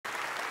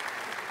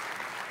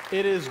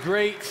It is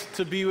great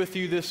to be with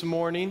you this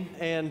morning,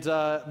 and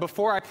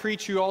before I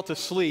preach you all to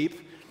sleep,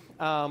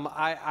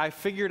 I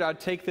figured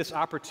I'd take this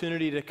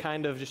opportunity to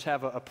kind of just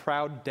have a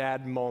proud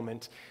dad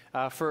moment.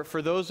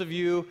 For those of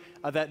you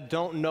that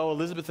don't know,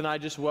 Elizabeth and I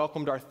just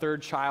welcomed our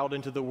third child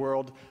into the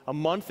world a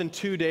month and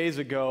 2 days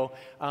ago,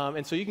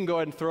 and so you can go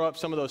ahead and throw up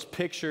some of those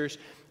pictures.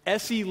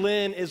 Essie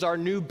Lynn is our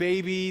new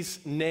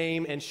baby's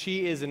name, and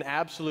she is an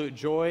absolute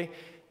joy.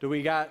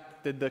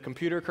 Did the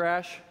computer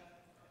crash?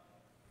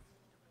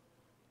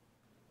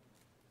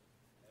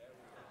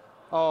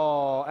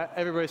 Oh,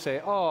 everybody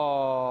say,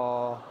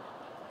 oh.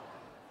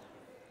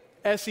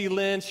 Essie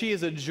Lynn, she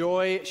is a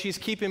joy. She's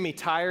keeping me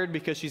tired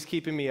because she's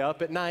keeping me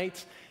up at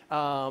night.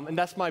 And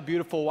that's my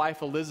beautiful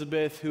wife,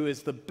 Elizabeth, who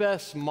is the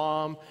best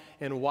mom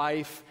and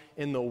wife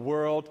in the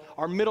world.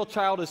 Our middle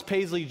child is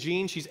Paisley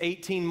Jean. She's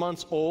 18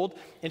 months old,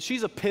 and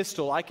she's a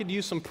pistol. I could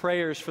use some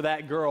prayers for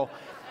that girl.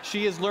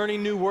 She is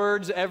learning new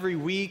words every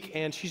week,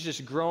 and she's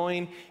just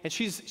growing, and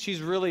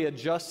she's really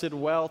adjusted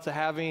well to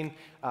having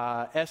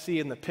Essie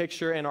in the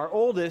picture. And our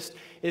oldest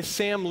is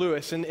Sam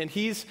Lewis, and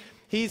he's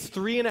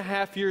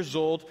 3.5 years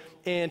old,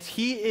 and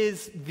he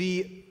is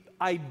the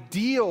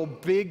ideal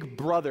big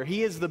brother.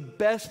 He is the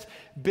best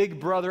big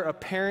brother a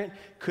parent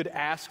could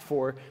ask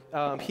for.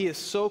 He is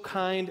so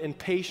kind and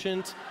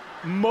patient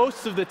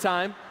most of the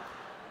time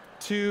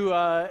to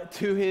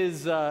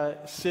his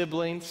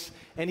siblings,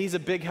 and he's a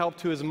big help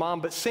to his mom.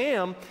 But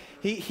Sam,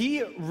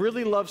 he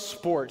really loves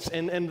sports,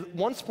 and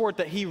one sport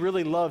that he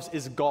really loves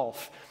is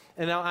golf.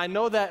 And now I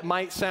know that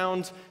might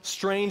sound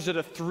strange that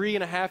a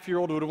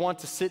 3.5-year-old would want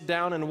to sit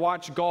down and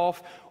watch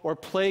golf or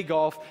play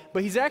golf,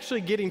 but he's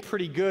actually getting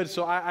pretty good,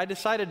 so I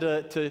decided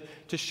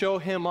to show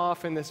him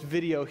off in this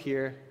video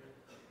here.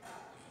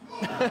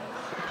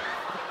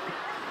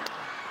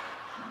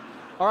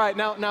 All right,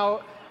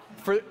 now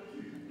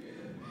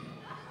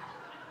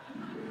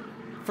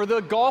for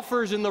the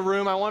golfers in the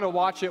room, I want to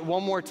watch it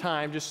one more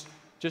time.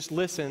 Just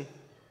listen.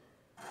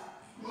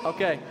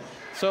 Okay,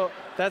 so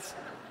that's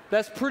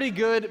pretty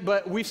good,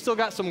 but we've still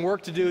got some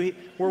work to do.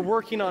 We're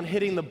working on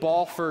hitting the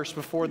ball first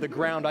before the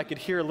ground. I could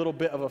hear a little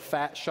bit of a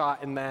fat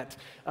shot in that,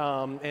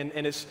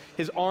 and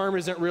his arm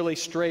isn't really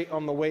straight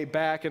on the way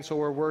back, and so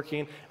we're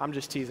working. I'm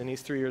just teasing.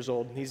 He's 3 years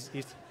old.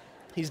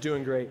 He's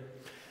doing great.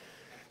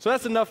 So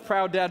that's enough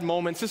proud dad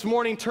moments. This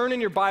morning, turn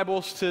in your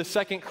Bibles to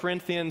 2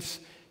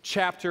 Corinthians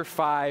chapter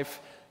 5.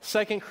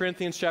 2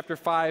 Corinthians chapter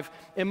 5.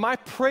 And my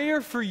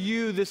prayer for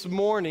you this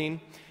morning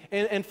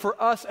and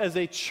for us as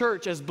a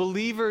church, as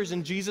believers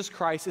in Jesus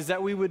Christ, is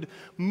that we would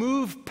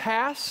move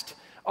past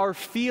our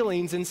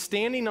feelings and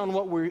standing on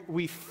what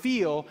we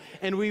feel,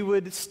 and we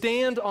would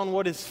stand on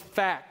what is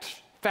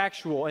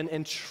factual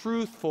and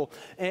truthful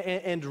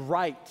and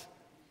right.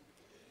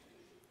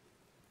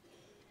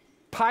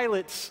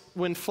 Pilots,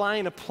 when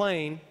flying a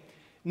plane,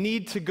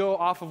 need to go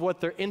off of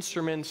what their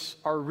instruments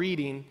are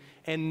reading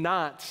and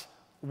not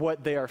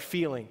what they are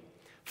feeling.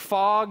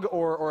 Fog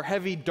or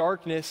heavy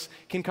darkness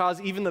can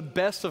cause even the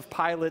best of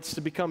pilots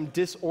to become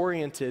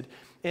disoriented.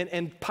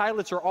 And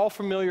pilots are all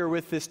familiar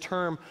with this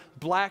term,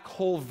 black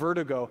hole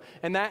vertigo.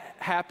 And that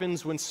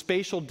happens when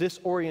spatial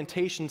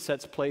disorientation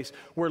sets place,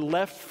 where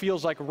left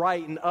feels like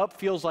right and up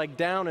feels like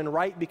down and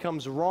right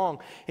becomes wrong.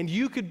 And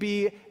you could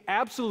be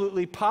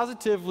absolutely,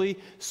 positively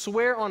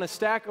swear on a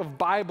stack of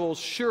Bibles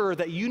sure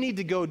that you need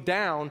to go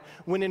down,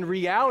 when in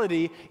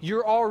reality,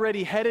 you're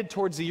already headed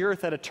towards the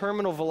earth at a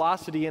terminal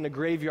velocity in a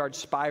graveyard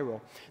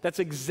spiral. That's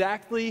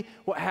exactly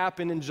what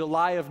happened in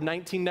July of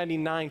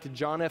 1999 to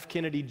John F.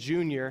 Kennedy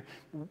Jr.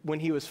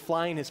 when he was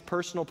flying his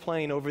personal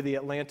plane over the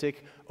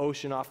Atlantic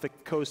Ocean off the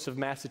coast of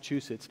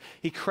Massachusetts.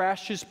 He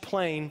crashed his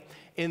plane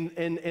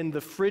in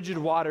the frigid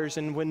waters,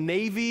 and when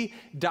Navy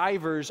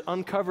divers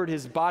uncovered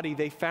his body,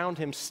 they found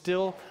him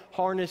still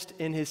harnessed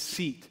in his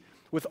seat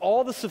with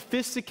all the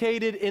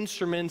sophisticated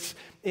instruments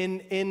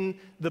in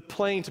the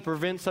plane to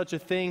prevent such a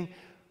thing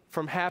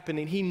from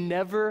happening. He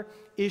never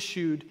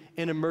issued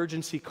an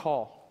emergency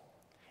call.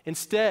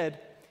 Instead,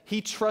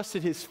 he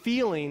trusted his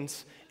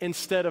feelings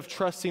instead of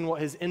trusting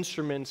what his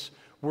instruments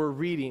were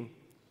reading.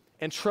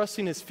 And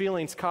trusting his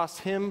feelings cost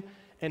him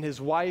and his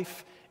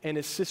wife and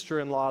his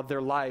sister-in-law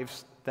their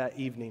lives that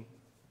evening.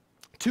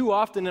 Too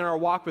often in our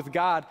walk with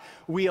God,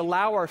 we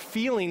allow our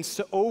feelings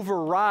to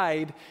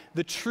override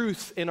the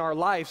truth in our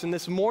lives. And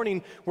this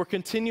morning, we're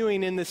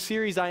continuing in this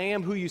series, I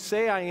Am Who You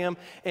Say I Am,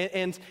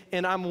 and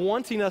I'm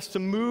wanting us to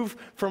move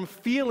from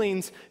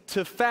feelings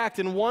to fact.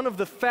 And one of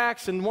the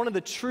facts and one of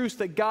the truths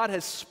that God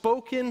has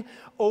spoken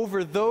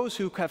over those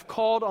who have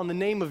called on the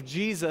name of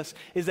Jesus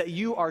is that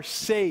you are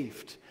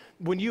saved.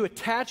 When you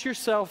attach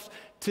yourself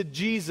to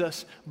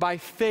Jesus by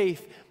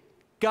faith,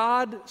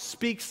 God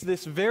speaks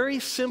this very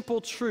simple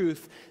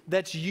truth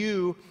that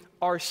you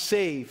are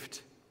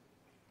saved.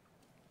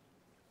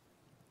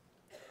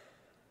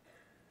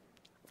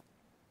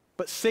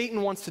 But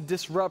Satan wants to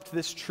disrupt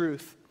this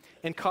truth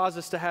and cause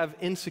us to have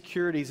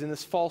insecurities in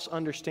this false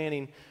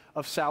understanding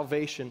of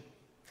salvation.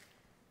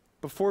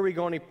 Before we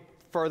go any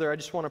further, I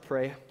just want to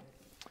pray.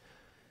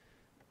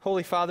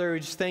 Holy Father, we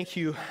just thank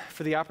you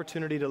for the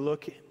opportunity to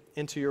look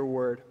into your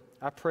word.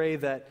 I pray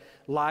that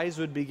lies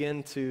would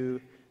begin to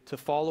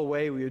fall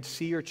away. We would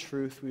see your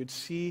truth. We would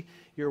see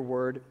your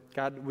word.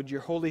 God, would your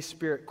Holy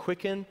Spirit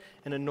quicken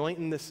and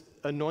anoint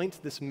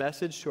this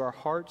message to our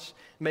hearts,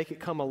 make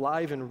it come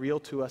alive and real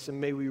to us, and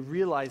may we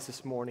realize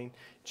this morning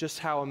just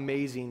how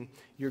amazing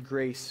your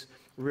grace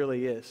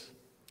really is.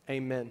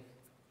 Amen.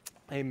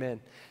 Amen.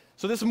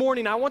 So this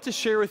morning, I want to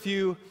share with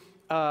you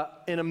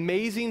an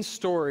amazing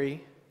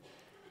story,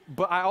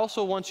 but I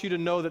also want you to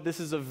know that this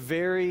is a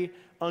very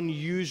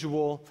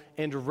unusual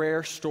and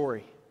rare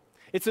story.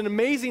 It's an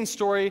amazing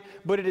story,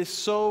 but it is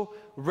so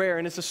rare.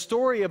 And it's a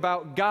story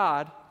about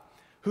God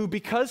who,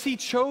 because he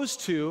chose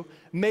to,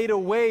 made a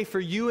way for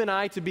you and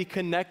I to be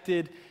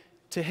connected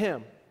to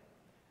him.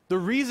 The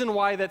reason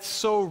why that's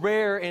so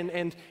rare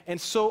and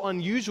so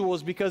unusual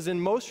is because in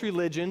most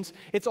religions,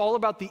 it's all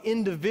about the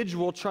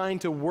individual trying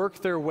to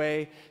work their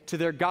way to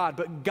their God.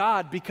 But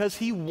God, because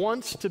he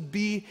wants to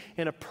be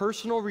in a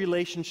personal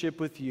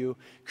relationship with you,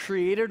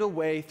 created a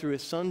way through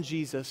his son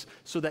Jesus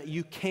so that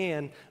you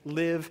can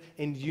live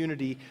in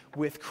unity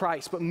with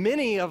Christ. But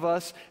many of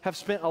us have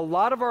spent a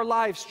lot of our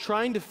lives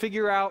trying to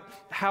figure out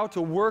how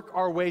to work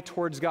our way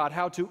towards God,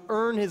 how to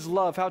earn his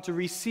love, how to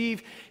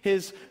receive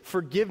his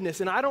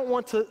forgiveness. And I don't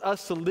want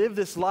us to live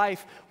this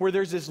life where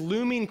there's this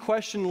looming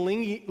question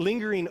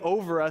lingering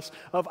over us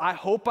of, I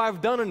hope I've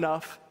done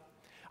enough.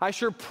 I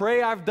sure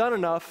pray I've done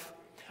enough.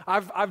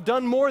 I've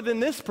done more than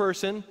this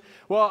person.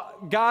 Well,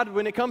 God,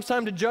 when it comes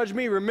time to judge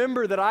me,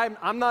 remember that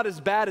I'm not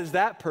as bad as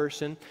that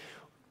person.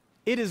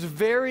 It is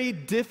very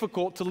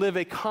difficult to live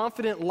a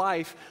confident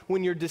life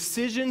when your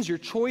decisions, your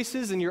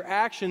choices, and your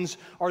actions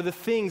are the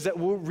things that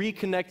will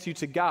reconnect you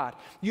to God.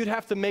 You'd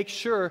have to make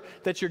sure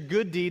that your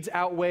good deeds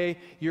outweigh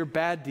your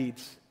bad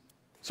deeds.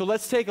 So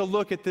let's take a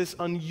look at this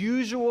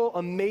unusual,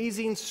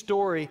 amazing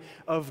story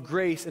of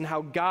grace and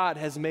how God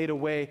has made a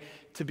way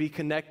to be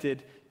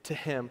connected to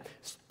him.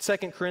 2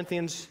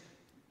 Corinthians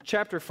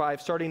chapter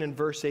 5, starting in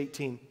verse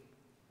 18.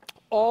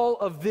 All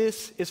of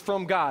this is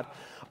from God.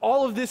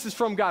 All of this is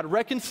from God.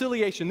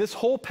 Reconciliation. This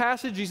whole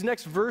passage, these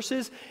next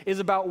verses, is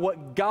about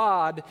what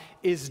God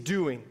is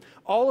doing.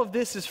 All of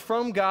this is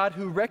from God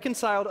who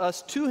reconciled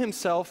us to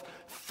himself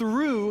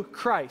through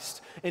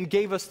Christ and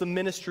gave us the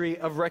ministry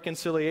of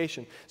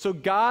reconciliation. So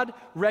God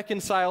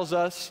reconciles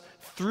us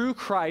through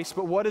Christ,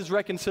 but what is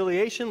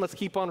reconciliation? Let's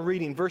keep on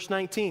reading. Verse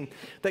 19,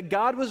 that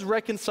God was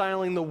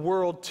reconciling the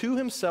world to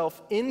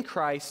himself in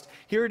Christ.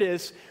 Here it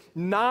is,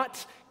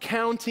 not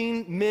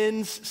counting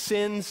men's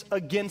sins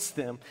against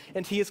them.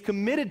 And he has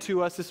committed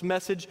to us this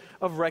message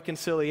of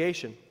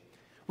reconciliation.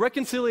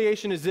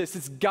 Reconciliation is this.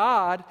 It's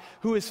God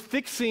who is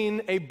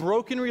fixing a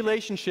broken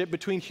relationship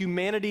between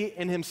humanity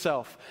and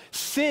himself.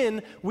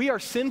 Sin, we are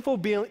sinful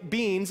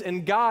beings,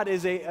 and God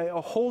is a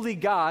holy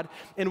God.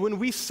 And when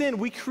we sin,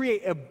 we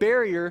create a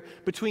barrier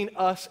between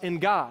us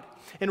and God.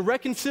 And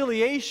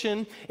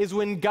reconciliation is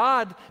when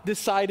God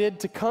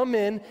decided to come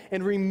in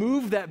and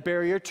remove that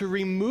barrier, to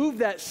remove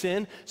that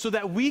sin, so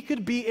that we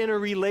could be in a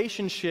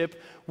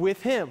relationship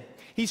with him.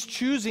 He's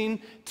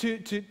choosing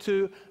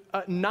to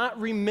not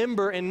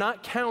remember and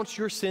not count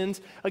your sins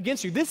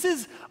against you. This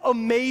is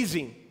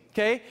amazing,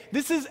 okay?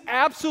 This is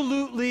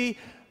absolutely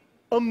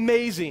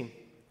amazing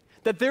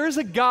that there is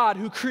a God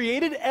who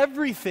created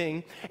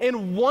everything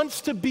and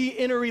wants to be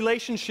in a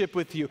relationship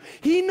with you.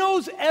 He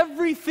knows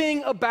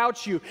everything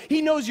about you.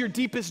 He knows your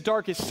deepest,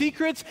 darkest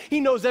secrets. He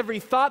knows every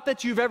thought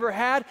that you've ever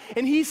had,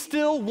 and he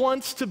still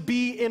wants to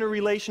be in a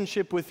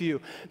relationship with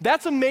you.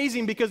 That's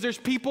amazing because there's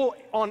people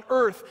on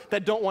earth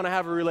that don't want to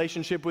have a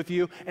relationship with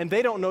you, and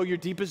they don't know your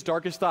deepest,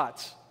 darkest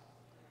thoughts.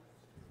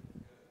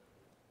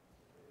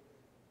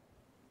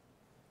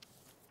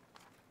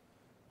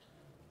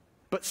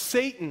 But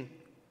Satan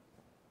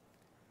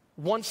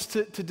wants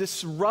to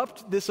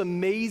disrupt this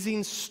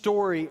amazing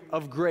story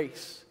of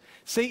grace.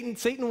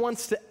 Satan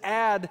wants to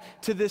add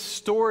to this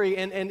story,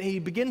 and he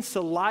begins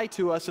to lie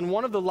to us. And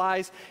one of the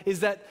lies is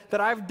that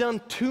I've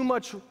done too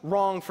much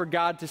wrong for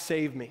God to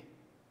save me.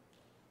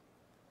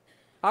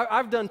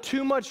 I've done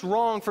too much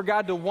wrong for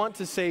God to want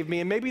to save me.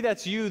 And maybe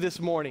that's you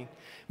this morning.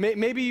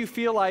 Maybe you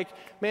feel like,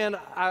 man,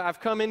 I've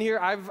come in here,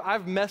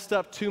 I've messed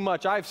up too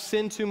much. I've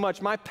sinned too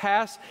much. My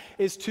past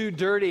is too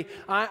dirty.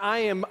 I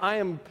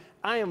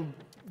am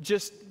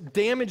just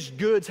damaged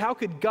goods. How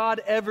could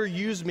God ever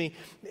use me?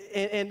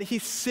 And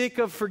he's sick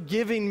of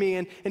forgiving me,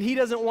 and he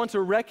doesn't want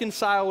to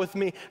reconcile with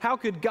me. How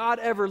could God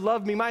ever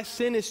love me? My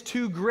sin is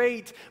too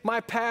great.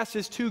 My past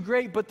is too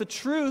great. But the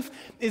truth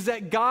is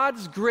that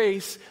God's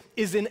grace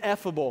is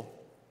ineffable.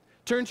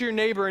 Turn to your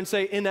neighbor and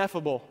say,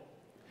 ineffable.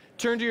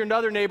 Turn to your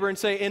other neighbor and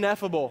say,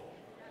 ineffable.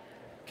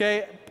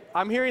 Okay,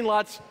 I'm hearing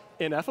lots,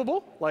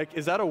 ineffable? Like,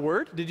 is that a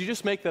word? Did you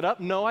just make that up?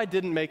 No, I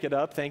didn't make it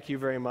up. Thank you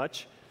very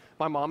much.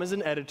 My mom is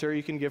an editor.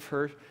 You can give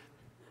her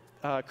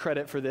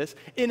credit for this.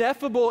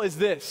 Ineffable is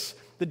this.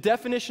 The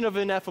definition of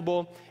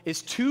ineffable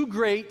is too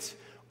great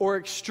or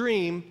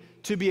extreme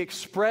to be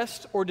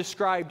expressed or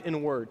described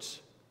in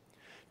words.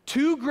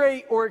 Too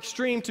great or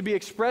extreme to be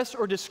expressed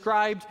or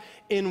described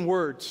in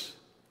words.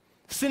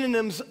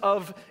 Synonyms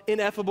of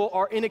ineffable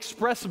are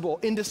inexpressible,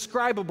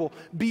 indescribable,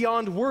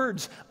 beyond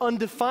words,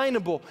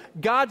 undefinable.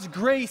 God's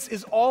grace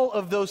is all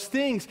of those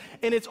things.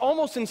 And it's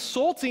almost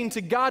insulting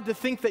to God to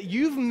think that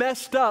you've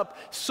messed up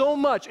so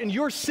much and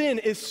your sin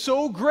is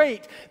so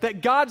great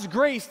that God's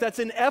grace that's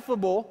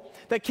ineffable,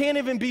 that can't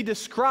even be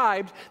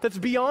described, that's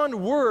beyond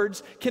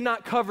words,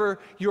 cannot cover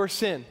your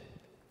sin.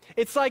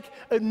 It's like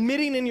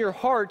admitting in your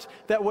heart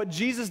that what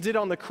Jesus did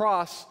on the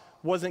cross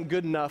wasn't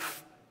good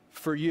enough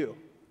for you.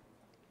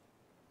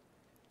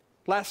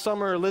 Last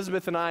summer,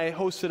 Elizabeth and I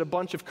hosted a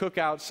bunch of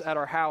cookouts at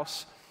our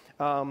house.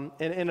 And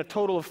in a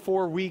total of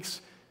 4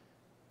 weeks,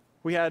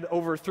 we had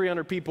over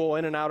 300 people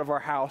in and out of our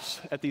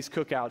house at these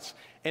cookouts.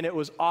 And it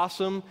was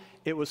awesome.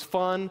 It was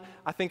fun.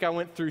 I think I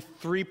went through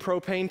 3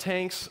 propane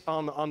tanks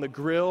on the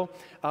grill.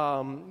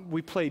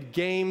 We played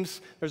games.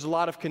 There's a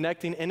lot of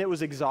connecting, and it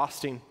was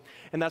exhausting.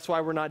 And that's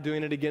why we're not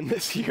doing it again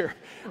this year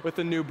with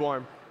the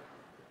newborn.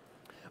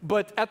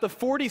 But at the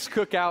 40s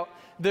cookout,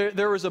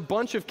 there was a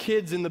bunch of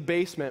kids in the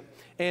basement,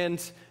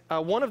 and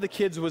one of the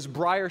kids was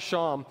Briar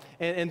Sham,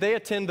 and they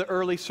attend the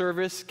early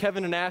service.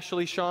 Kevin and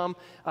Ashley Sham,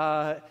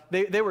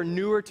 they were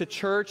newer to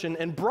church,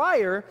 and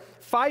Briar,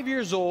 5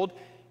 years old,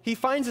 he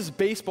finds this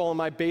baseball in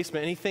my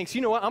basement, and he thinks,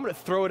 you know what, I'm going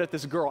to throw it at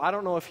this girl. I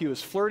don't know if he was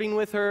flirting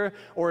with her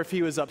or if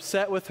he was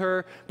upset with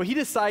her, but he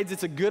decides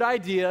it's a good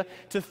idea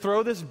to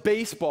throw this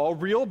baseball,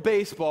 real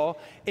baseball,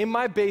 in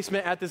my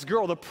basement at this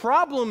girl. The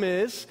problem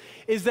is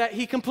that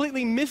he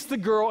completely missed the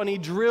girl and he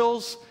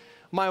drills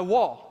my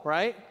wall,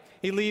 right?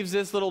 He leaves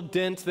this little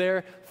dent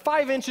there,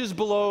 5 inches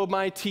below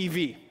my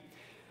TV.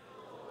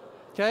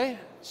 Okay?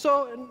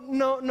 So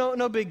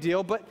no big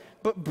deal, but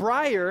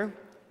Briar,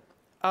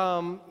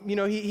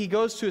 he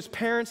goes to his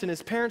parents, and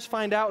his parents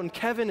find out, and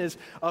Kevin is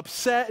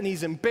upset, and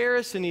he's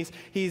embarrassed, and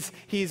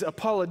he's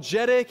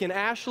apologetic, and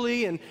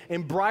Ashley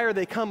and Briar,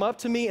 they come up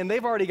to me, and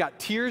they've already got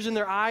tears in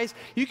their eyes.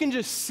 You can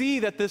just see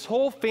that this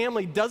whole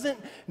family doesn't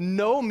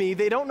know me.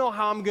 They don't know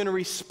how I'm going to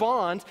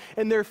respond,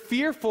 and they're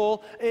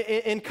fearful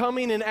in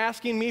coming and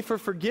asking me for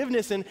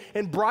forgiveness, and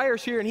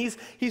Briar's here, and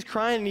he's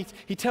crying, and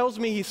he tells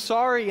me he's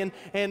sorry, and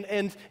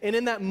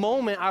in that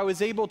moment, I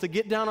was able to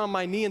get down on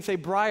my knee and say,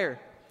 Briar,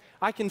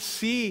 I can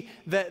see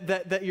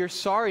that you're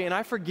sorry, and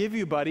I forgive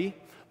you, buddy.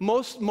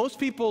 Most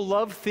people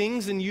love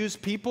things and use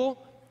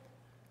people,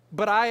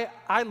 but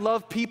I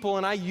love people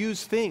and I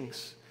use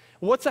things.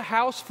 What's a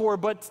house for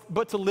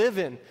but to live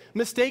in?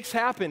 Mistakes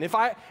happen. If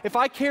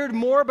I cared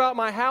more about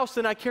my house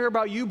than I care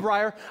about you,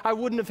 Briar, I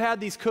wouldn't have had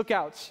these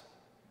cookouts.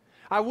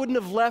 I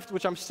wouldn't have left,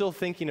 which I'm still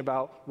thinking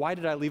about, why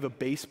did I leave a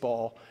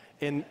baseball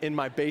in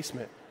my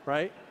basement,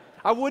 right?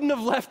 I wouldn't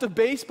have left a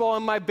baseball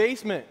in my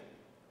basement.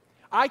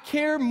 I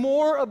care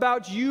more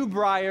about you,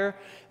 Briar,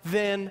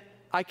 than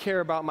I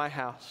care about my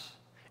house.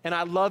 And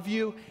I love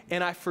you,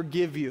 and I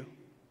forgive you.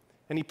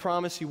 And he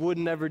promised he would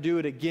never do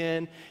it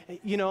again.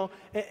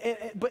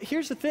 But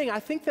here's the thing. I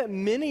think that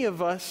many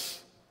of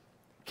us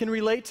can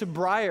relate to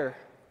Briar.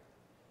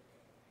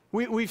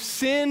 We've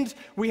sinned,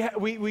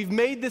 we've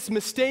made this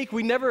mistake,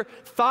 we never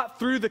thought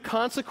through the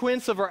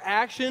consequence of our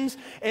actions,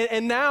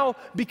 and now,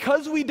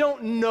 because we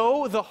don't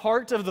know the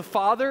heart of the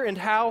Father and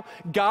how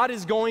God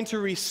is going to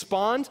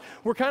respond,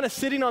 we're kind of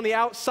sitting on the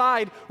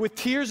outside with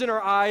tears in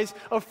our eyes,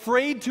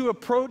 afraid to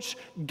approach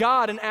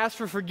God and ask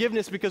for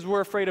forgiveness because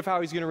we're afraid of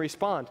how He's going to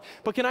respond.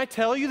 But can I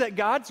tell you that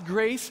God's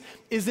grace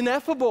is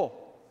ineffable?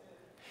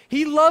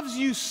 He loves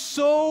you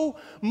so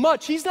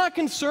much. He's not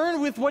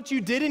concerned with what you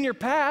did in your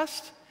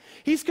past.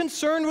 He's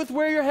concerned with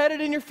where you're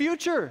headed in your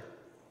future.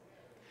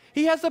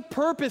 He has a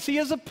purpose. He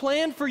has a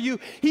plan for you.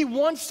 He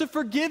wants to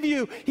forgive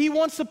you. He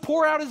wants to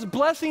pour out His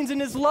blessings and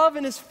His love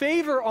and His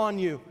favor on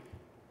you.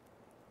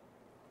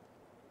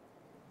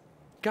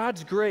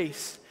 God's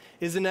grace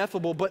is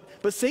ineffable, but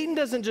Satan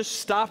doesn't just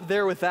stop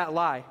there with that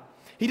lie.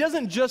 He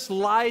doesn't just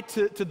lie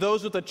to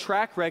those with a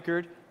track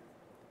record.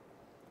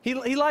 He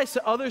lies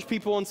to others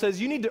people and says,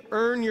 you need to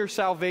earn your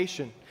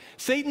salvation.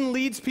 Satan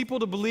leads people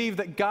to believe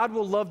that God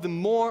will love them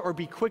more or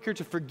be quicker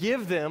to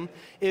forgive them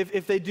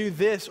if they do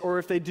this or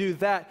if they do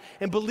that.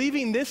 And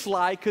believing this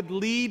lie could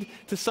lead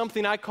to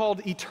something I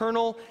called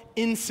eternal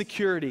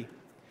insecurity,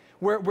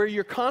 where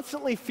you're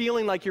constantly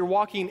feeling like you're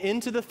walking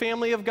into the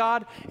family of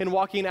God and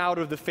walking out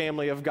of the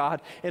family of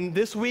God. And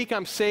this week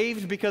I'm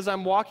saved because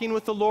I'm walking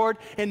with the Lord,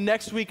 and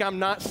next week I'm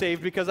not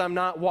saved because I'm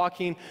not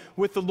walking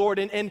with the Lord.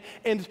 And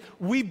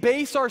we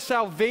base our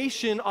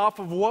salvation off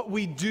of what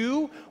we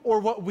do or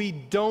what we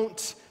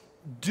don't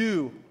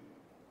do.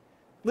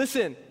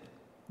 Listen,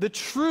 the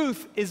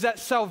truth is that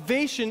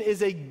salvation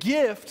is a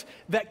gift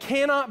that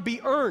cannot be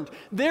earned.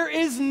 There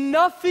is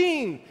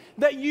nothing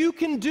that you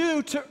can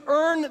do to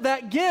earn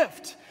that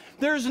gift.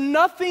 There's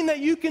nothing that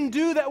you can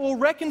do that will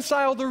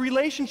reconcile the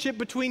relationship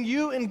between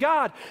you and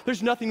God.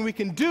 There's nothing we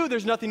can do.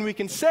 There's nothing we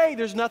can say.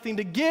 There's nothing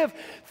to give,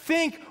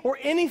 think, or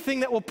anything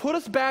that will put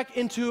us back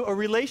into a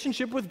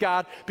relationship with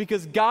God,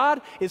 because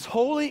God is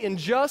holy and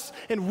just,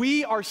 and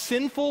we are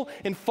sinful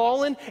and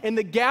fallen, and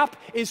the gap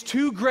is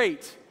too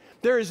great.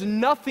 There is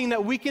nothing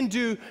that we can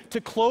do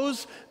to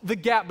close the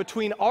gap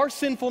between our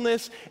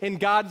sinfulness and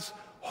God's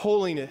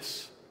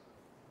holiness.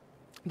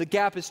 The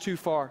gap is too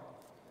far.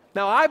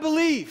 Now, I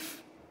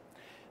believe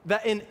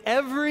that in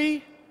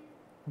every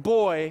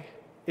boy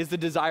is the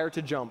desire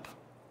to jump.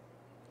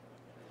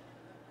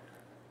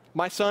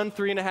 My son,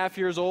 3.5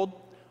 years old,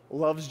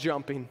 loves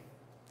jumping.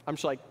 I'm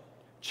just like,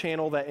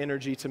 channel that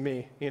energy to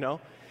me, you know?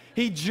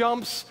 He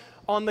jumps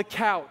on the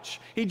couch.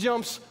 He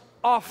jumps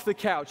off the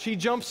couch. He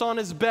jumps on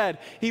his bed.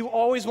 He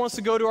always wants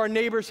to go to our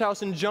neighbor's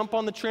house and jump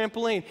on the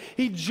trampoline.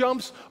 He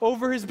jumps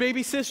over his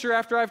baby sister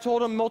after I've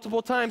told him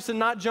multiple times to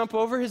not jump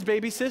over his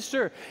baby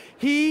sister.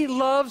 He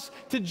loves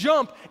to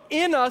jump.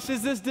 In us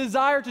is this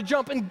desire to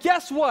jump. And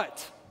guess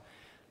what?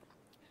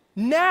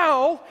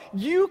 Now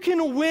you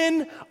can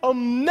win a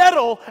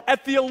medal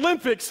at the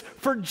Olympics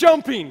for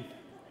jumping.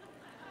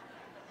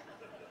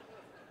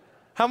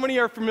 How many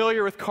are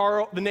familiar with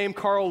the name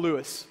Carl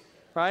Lewis?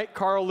 Right?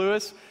 Carl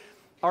Lewis.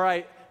 All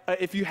right,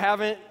 if you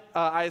haven't,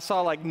 I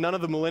saw like none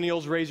of the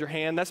millennials raise your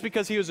hand. That's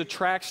because he was a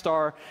track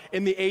star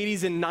in the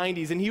 80s and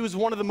 90s, and he was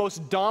one of the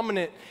most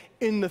dominant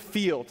in the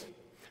field.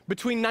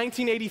 Between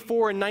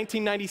 1984 and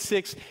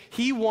 1996,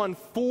 he won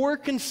 4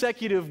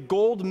 consecutive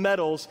gold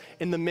medals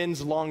in the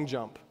men's long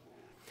jump.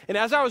 And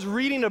as I was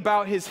reading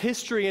about his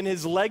history and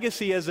his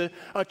legacy as a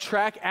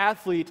track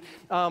athlete,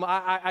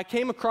 I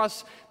came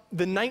across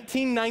the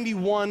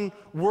 1991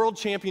 World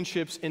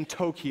Championships in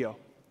Tokyo.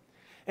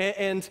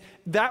 And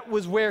that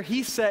was where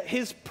he set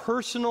his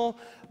personal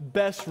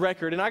best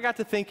record. And I got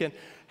to thinking,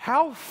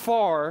 how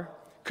far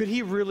could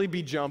he really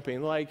be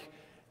jumping? Like,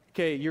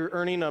 okay, you're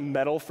earning a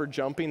medal for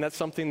jumping. That's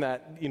something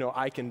that, you know,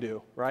 I can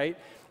do, right?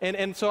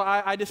 And so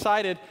I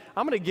decided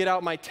I'm going to get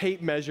out my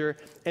tape measure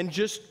and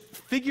just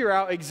figure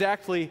out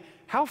exactly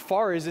how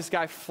far is this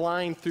guy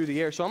flying through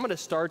the air. So I'm going to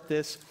start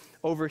this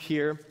over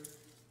here.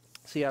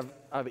 See, I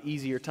have an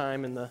easier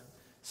time in the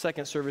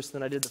second service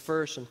than I did the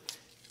first. And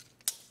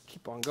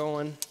keep on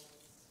going.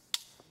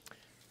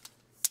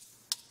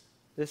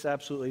 This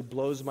absolutely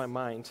blows my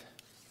mind.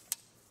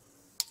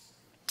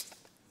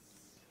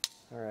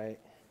 All right.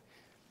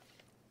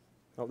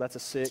 Oh, that's a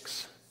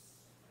 6.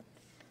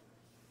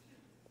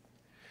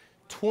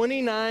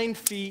 29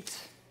 feet,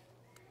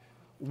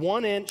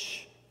 1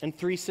 inch, and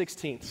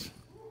 3/16.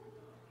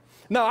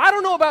 Now, I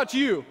don't know about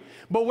you,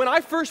 but when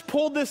I first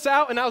pulled this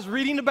out and I was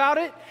reading about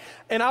it,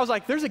 and I was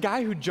like, there's a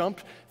guy who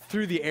jumped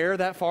through the air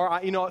that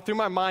far. Through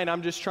my mind,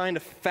 I'm just trying to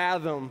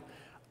fathom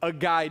a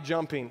guy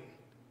jumping.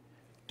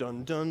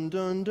 Dun, dun,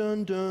 dun,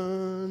 dun,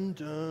 dun,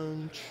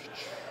 dun.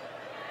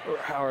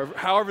 Or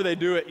however they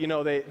do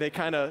it, they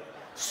kind of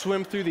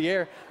swim through the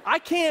air. I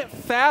can't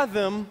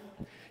fathom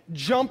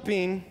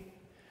jumping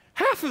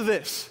half of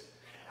this.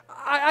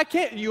 I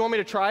can't. You want me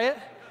to try it?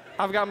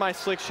 I've got my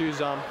slick shoes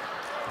on.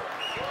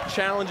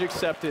 Challenge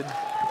accepted.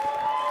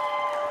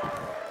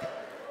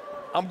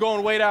 I'm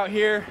going way out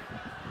here.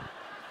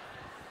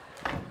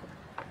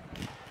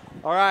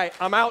 All right,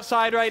 I'm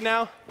outside right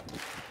now.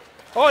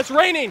 Oh, it's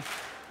raining.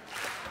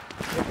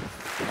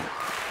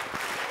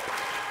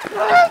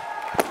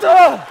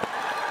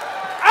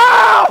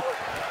 Ow!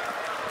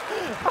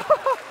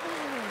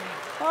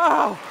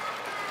 Ow!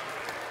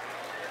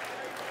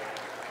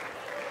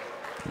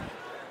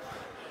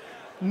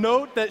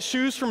 Note that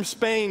shoes from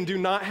Spain do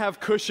not have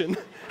cushion.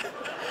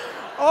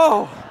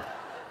 Oh,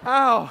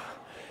 ow.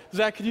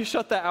 Zach, could you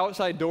shut that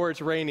outside door?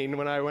 It's raining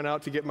when I went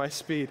out to get my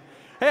speed.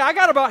 Hey, I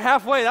got about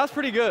halfway. That's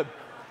pretty good.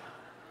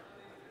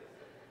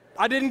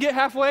 I didn't get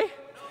halfway?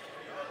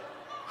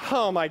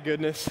 Oh, my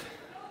goodness.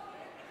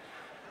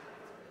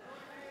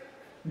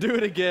 Do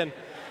it again.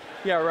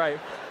 Yeah, right.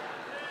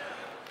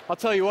 I'll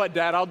tell you what,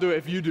 Dad, I'll do it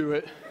if you do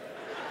it.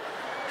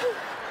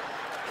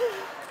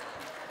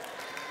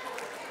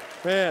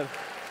 Man,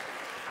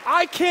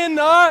 I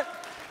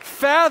cannot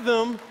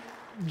fathom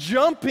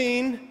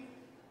jumping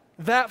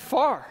that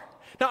far.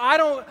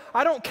 Now,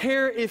 I don't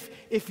care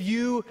if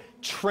you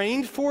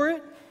trained for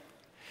it,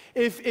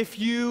 if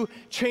you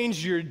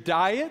changed your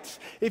diet,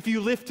 if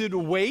you lifted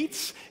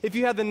weights, if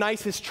you had the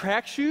nicest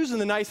track shoes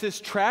and the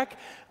nicest track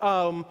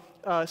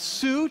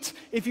suit,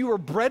 if you were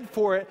bred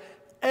for it.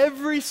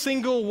 Every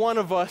single one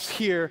of us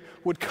here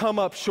would come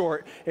up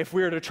short if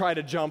we were to try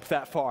to jump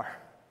that far.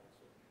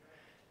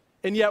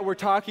 And yet we're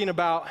talking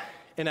about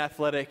an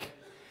athletic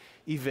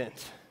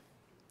event.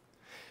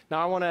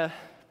 Now I want to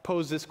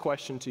pose this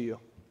question to you.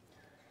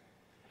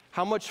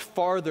 How much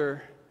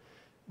farther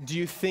do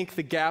you think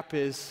the gap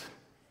is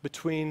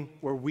between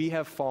where we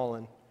have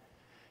fallen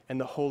and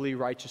the holy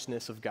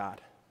righteousness of God?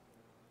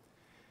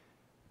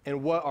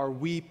 And what are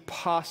we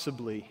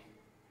possibly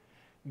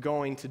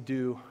going to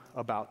do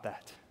about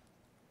that?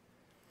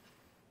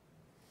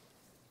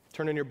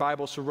 Turn in your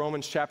Bibles to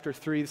Romans chapter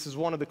 3. This is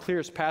one of the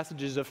clearest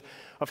passages of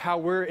how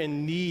we're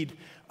in need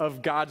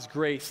of God's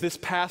grace. This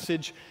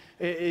passage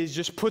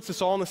just puts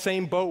us all in the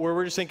same boat where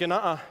we're just thinking,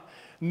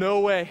 no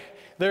way.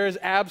 There is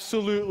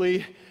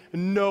absolutely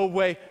no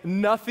way.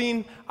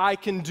 Nothing I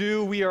can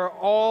do. We are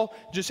all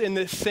just in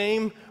the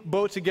same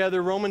boat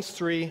together. Romans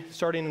 3,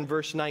 starting in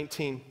verse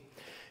 19.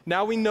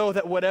 Now we know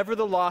that whatever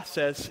the law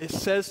says, it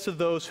says to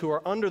those who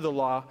are under the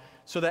law,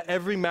 so that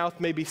every mouth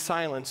may be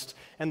silenced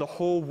and the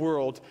whole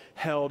world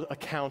held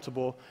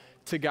accountable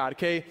to God,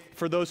 okay?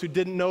 For those who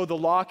didn't know, the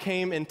law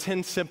came in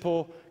 10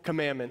 simple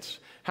commandments.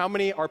 How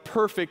many are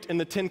perfect in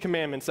the 10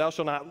 commandments? Thou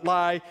shalt not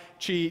lie,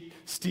 cheat,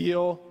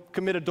 steal,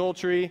 commit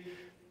adultery,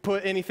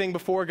 put anything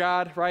before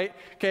God, right?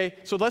 Okay,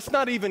 so let's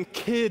not even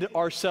kid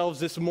ourselves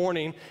this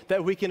morning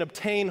that we can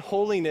obtain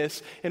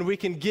holiness and we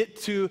can get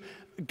to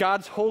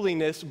God's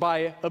holiness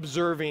by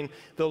observing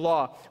the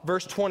law.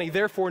 Verse 20,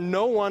 therefore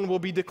no one will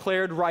be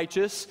declared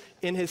righteous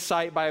in his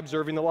sight by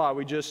observing the law.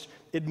 We just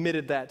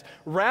admitted that.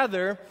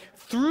 Rather,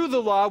 through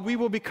the law, we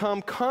will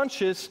become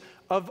conscious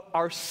of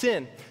our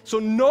sin. So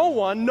no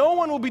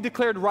one will be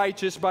declared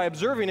righteous by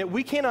observing it.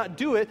 We cannot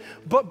do it,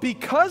 but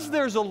because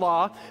there's a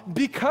law,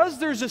 because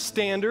there's a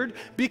standard,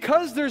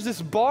 because there's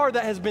this bar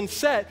that has been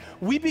set,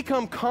 we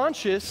become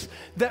conscious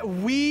that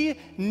we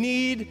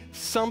need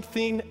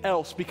something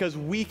else because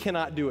we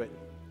cannot do it.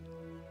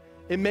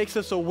 It makes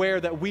us aware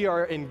that we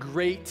are in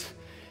great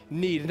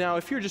need. Now,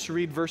 if you just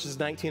read verses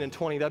 19 and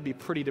 20, that'd be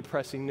pretty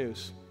depressing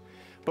news.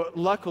 But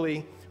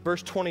luckily,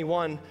 verse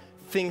 21,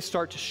 things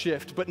start to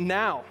shift. But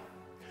now,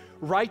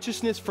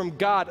 righteousness from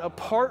God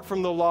apart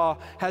from the law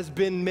has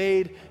been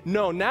made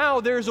known. Now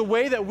there's a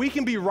way that we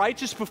can be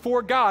righteous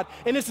before God,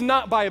 and it's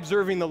not by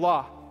observing the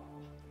law.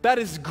 That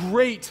is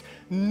great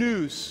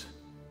news.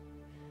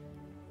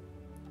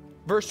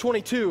 Verse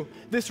 22,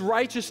 this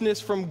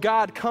righteousness from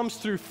God comes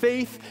through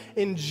faith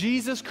in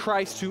Jesus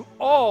Christ to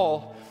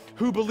all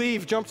who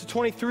believe. Jump to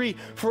 23,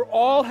 for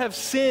all have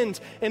sinned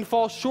and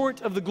fall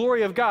short of the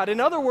glory of God. In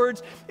other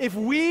words, if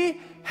we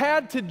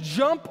had to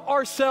jump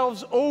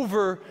ourselves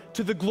over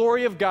to the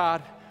glory of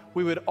God,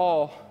 we would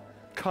all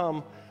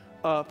come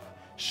up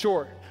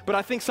short. But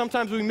I think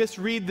sometimes we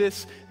misread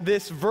this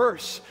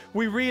verse.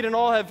 We read, and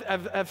all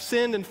have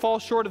sinned and fall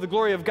short of the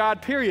glory of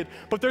God, period.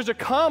 But there's a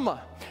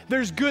comma.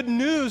 There's good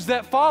news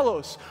that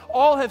follows.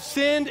 All have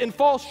sinned and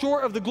fall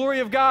short of the glory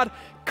of God,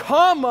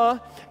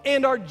 comma,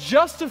 and are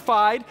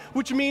justified,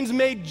 which means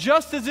made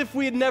just as if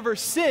we had never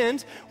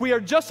sinned. We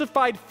are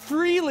justified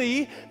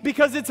freely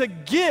because it's a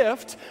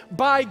gift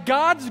by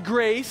God's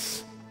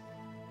grace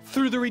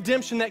through the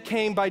redemption that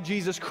came by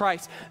Jesus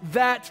Christ.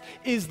 That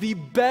is the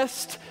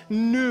best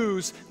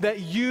news that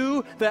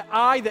you, that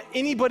I, that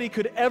anybody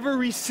could ever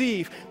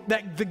receive.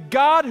 That the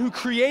God who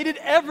created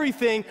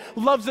everything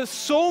loves us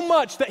so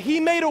much that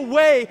he made a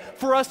way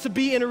for us to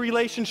be in a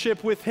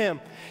relationship with him.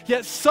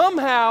 Yet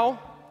somehow,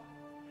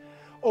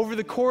 over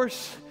the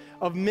course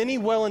of many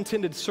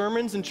well-intended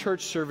sermons and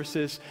church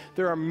services,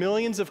 there are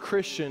millions of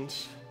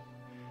Christians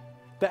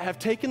that have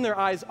taken their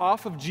eyes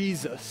off of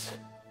Jesus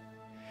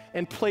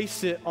and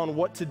placed it on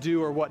what to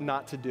do or what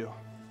not to do.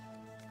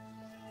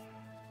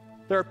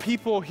 There are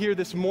people here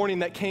this morning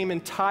that came in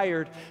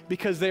tired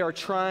because they are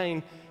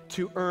trying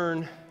to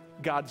earn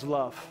God's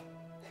love,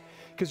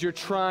 because you're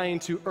trying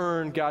to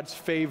earn God's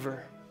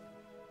favor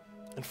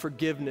and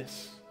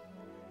forgiveness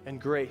and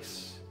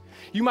grace.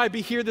 You might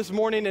be here this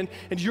morning and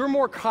you're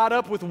more caught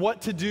up with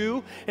what to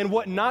do and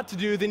what not to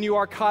do than you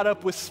are caught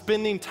up with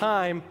spending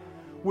time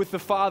with the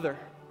Father.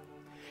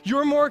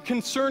 You're more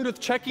concerned with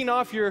checking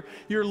off your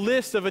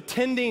list of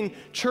attending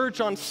church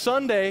on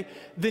Sunday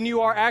than you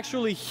are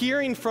actually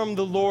hearing from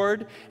the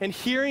Lord and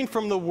hearing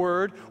from the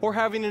Word or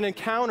having an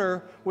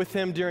encounter with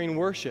Him during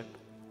worship.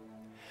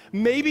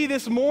 Maybe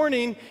this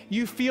morning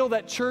you feel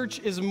that church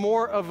is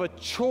more of a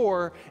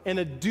chore and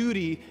a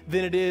duty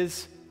than it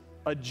is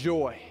a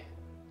joy.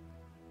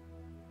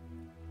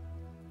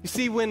 You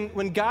see,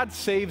 when God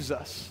saves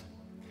us,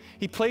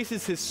 He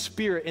places His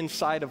Spirit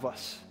inside of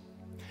us.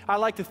 I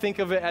like to think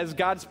of it as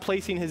God's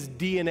placing His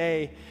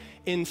DNA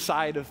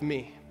inside of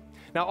me.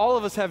 Now, all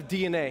of us have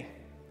DNA,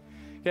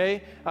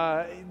 okay?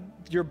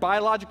 Your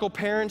biological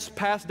parents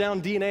pass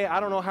down DNA. I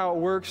don't know how it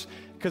works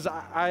because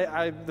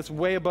that's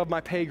way above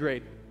my pay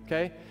grade,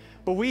 okay?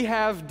 But we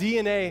have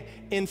DNA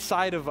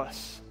inside of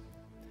us.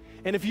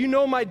 And if you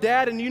know my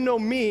dad and you know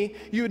me,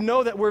 you would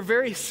know that we're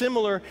very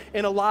similar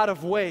in a lot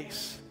of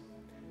ways.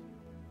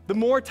 The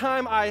more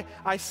time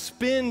I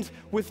spend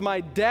with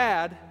my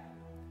dad,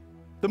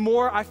 the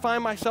more I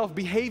find myself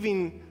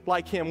behaving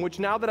like him, which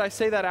now that I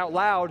say that out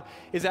loud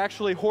is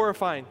actually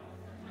horrifying.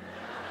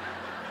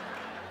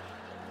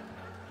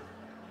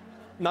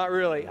 Not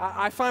really.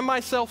 I find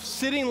myself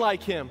sitting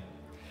like him,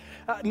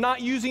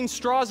 not using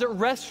straws at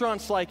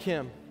restaurants like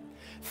him,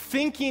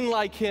 thinking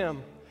like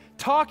him,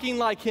 talking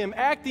like him,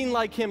 acting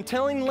like him,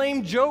 telling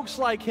lame jokes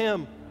like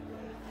him.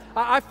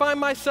 I find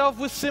myself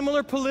with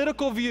similar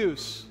political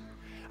views.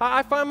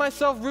 I find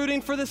myself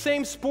rooting for the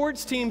same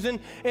sports teams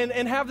and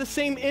have the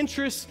same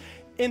interests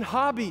in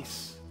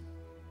hobbies.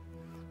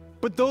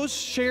 But those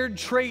shared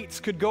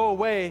traits could go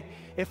away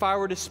if I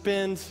were to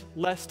spend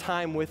less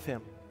time with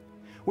him.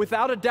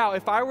 Without a doubt,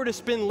 if I were to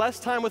spend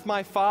less time with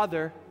my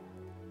father,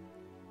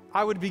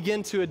 I would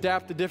begin to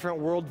adapt a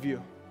different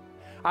worldview.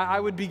 I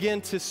would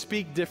begin to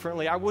speak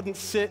differently. I wouldn't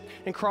sit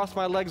and cross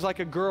my legs like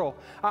a girl.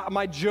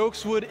 My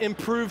jokes would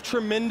improve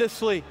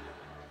tremendously.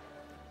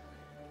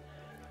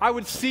 I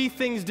would see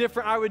things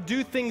different. I would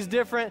do things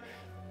different.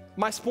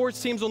 My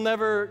sports teams will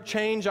never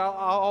change. I'll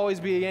always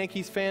be a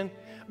Yankees fan.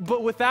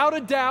 But without a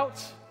doubt,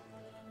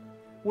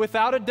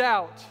 without a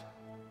doubt,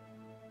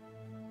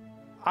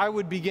 I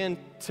would begin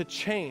to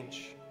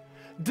change.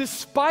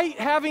 Despite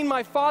having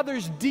my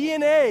Father's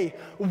DNA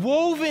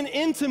woven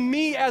into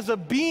me as a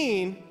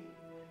being,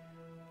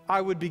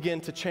 I would begin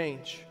to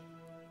change.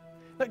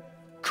 Now,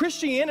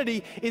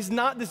 Christianity is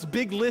not this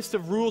big list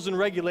of rules and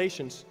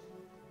regulations.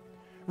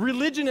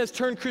 Religion has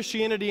turned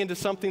Christianity into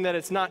something that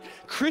it's not.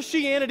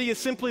 Christianity is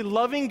simply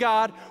loving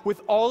God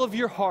with all of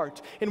your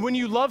heart. And when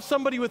you love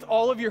somebody with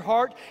all of your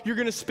heart, you're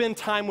going to spend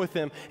time with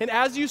them. And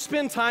as you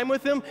spend time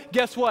with them,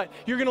 guess what?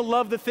 You're going to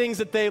love the things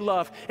that they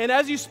love. And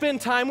as you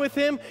spend time with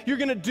them, you're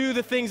going to do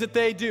the things that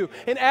they do.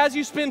 And as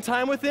you spend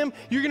time with them,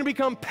 you're going to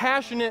become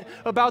passionate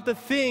about the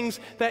things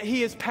that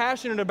He is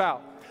passionate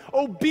about.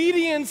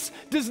 Obedience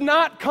does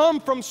not come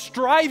from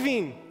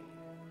striving.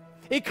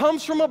 It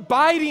comes from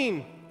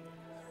abiding.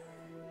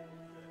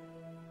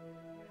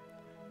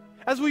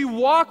 As we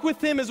walk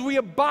with Him, as we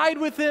abide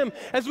with Him,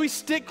 as we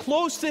stick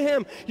close to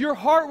Him, your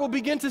heart will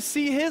begin to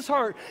see His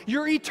heart.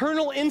 Your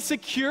eternal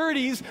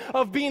insecurities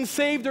of being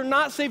saved or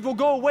not saved will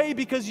go away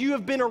because you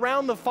have been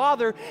around the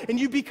Father and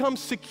you become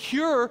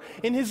secure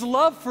in His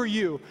love for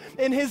you,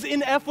 in His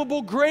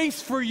ineffable grace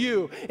for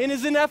you, in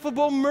His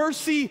ineffable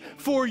mercy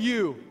for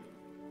you.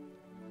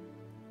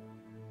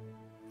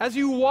 As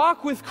you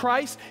walk with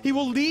Christ, He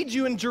will lead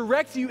you and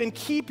direct you and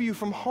keep you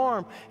from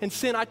harm and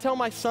sin. I tell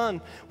my son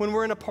when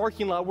we're in a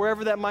parking lot,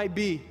 wherever that might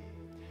be,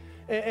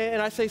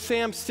 and I say,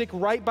 Sam, stick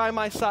right by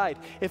my side.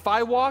 If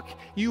I walk,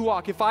 you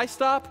walk. If I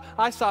stop,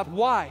 I stop.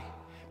 Why?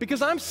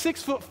 Because I'm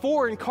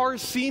 6'4" and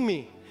cars see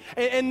me.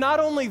 And not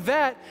only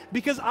that,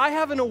 because I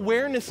have an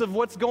awareness of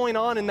what's going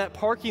on in that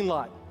parking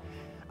lot.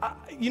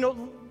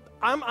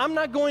 I'm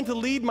not going to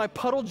lead my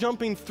puddle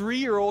jumping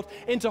 3-year-old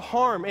into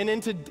harm and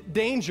into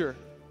danger.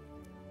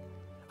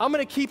 I'm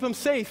going to keep him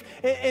safe.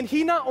 And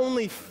he not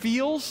only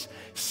feels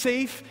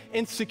safe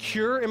and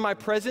secure in my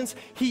presence,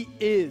 he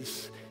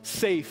is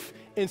safe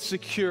and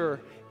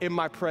secure in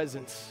my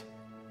presence.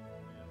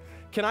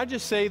 Can I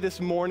just say this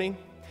morning,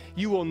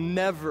 you will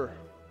never,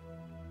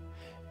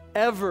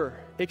 ever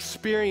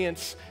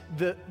experience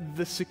the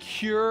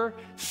secure,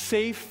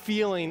 safe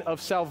feeling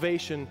of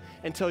salvation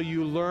until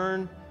you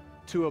learn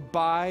to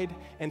abide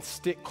and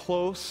stick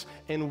close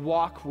and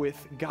walk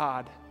with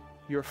God,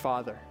 your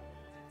Father.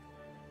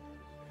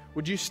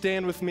 Would you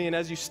stand with me? And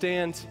as you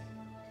stand,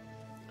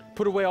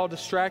 put away all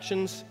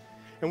distractions,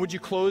 and would you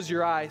close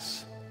your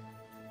eyes?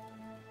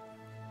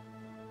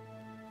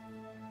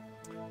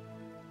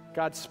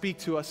 God, speak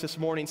to us this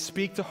morning.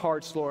 Speak to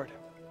hearts, Lord.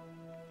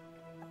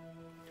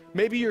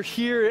 Maybe you're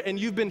here and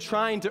you've been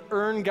trying to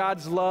earn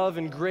God's love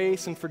and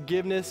grace and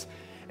forgiveness,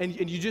 and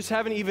you just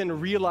haven't even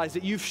realized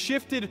it. You've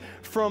shifted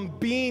from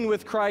being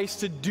with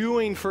Christ to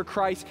doing for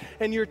Christ,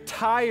 and you're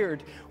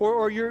tired,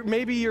 or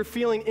maybe you're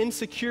feeling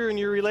insecure in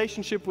your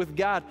relationship with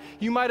God.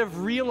 You might have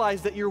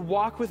realized that your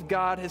walk with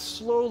God has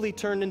slowly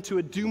turned into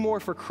a do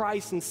more for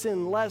Christ and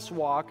sin less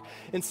walk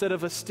instead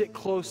of a stick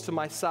close to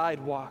my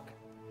side walk.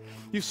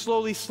 You've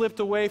slowly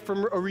slipped away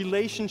from a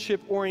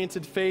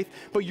relationship-oriented faith,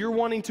 but you're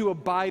wanting to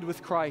abide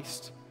with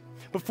Christ.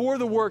 Before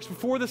the works,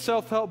 before the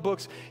self-help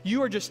books,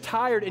 you are just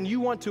tired and you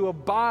want to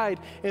abide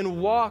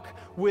and walk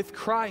with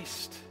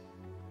Christ.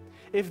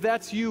 If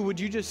that's you, would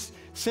you just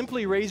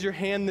simply raise your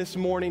hand this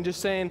morning just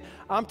saying,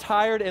 I'm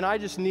tired and I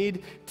just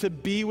need to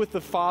be with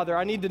the Father.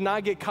 I need to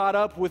not get caught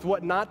up with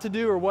what not to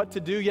do or what to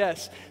do.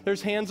 Yes,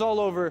 there's hands all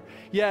over.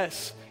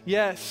 Yes,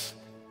 yes,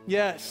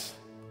 yes.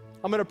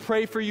 I'm going to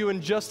pray for you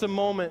in just a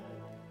moment.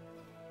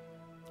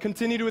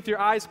 Continue with your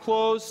eyes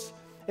closed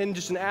and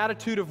just an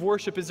attitude of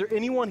worship. Is there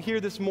anyone here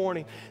this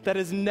morning that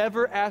has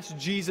never asked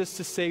Jesus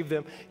to save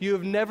them? You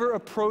have never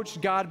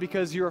approached God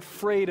because you're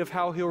afraid of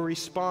how He'll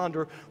respond,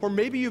 or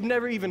maybe you've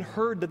never even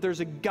heard that there's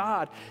a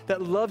God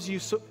that loves you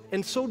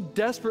so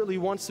desperately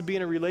wants to be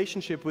in a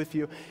relationship with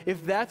you.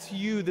 If that's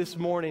you this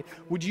morning,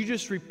 would you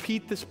just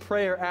repeat this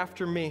prayer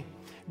after me?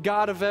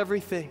 God of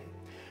everything,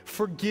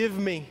 forgive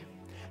me,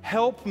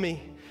 help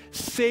me,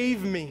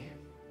 save me.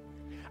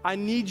 I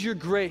need your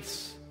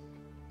grace.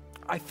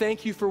 I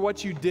thank you for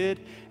what you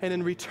did, and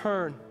in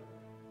return,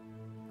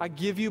 I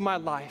give you my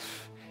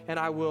life, and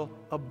I will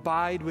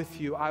abide with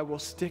you. I will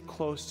stick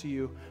close to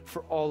you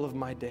for all of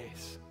my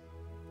days.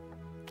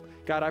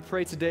 God, I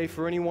pray today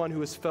for anyone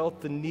who has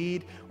felt the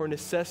need or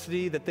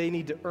necessity that they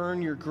need to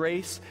earn your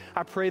grace.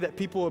 I pray that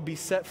people will be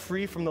set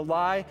free from the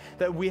lie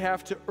that we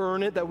have to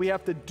earn it, that we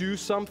have to do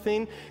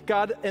something.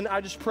 God, and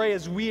I just pray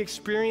as we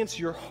experience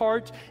your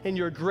heart and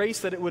your grace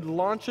that it would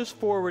launch us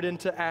forward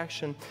into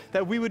action,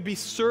 that we would be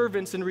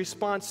servants in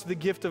response to the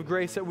gift of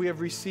grace that we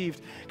have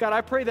received. God,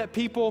 I pray that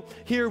people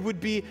here would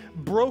be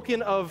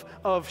broken of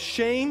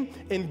shame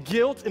and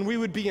guilt, and we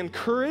would be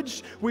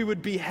encouraged, we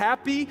would be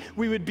happy,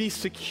 we would be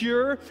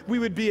secure, we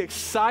would be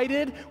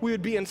excited, we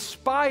would be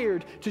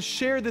inspired to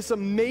share this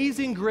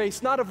amazing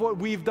grace, not of what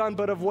we've done,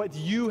 but of what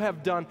you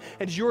have done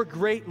and your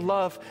great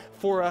love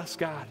for us,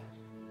 God.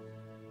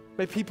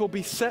 May people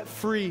be set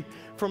free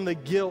from the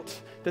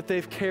guilt that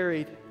they've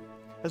carried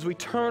as we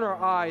turn our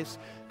eyes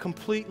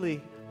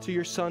completely to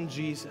your Son,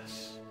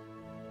 Jesus.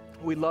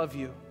 We love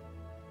you.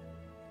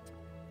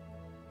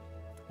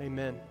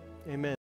 Amen. Amen.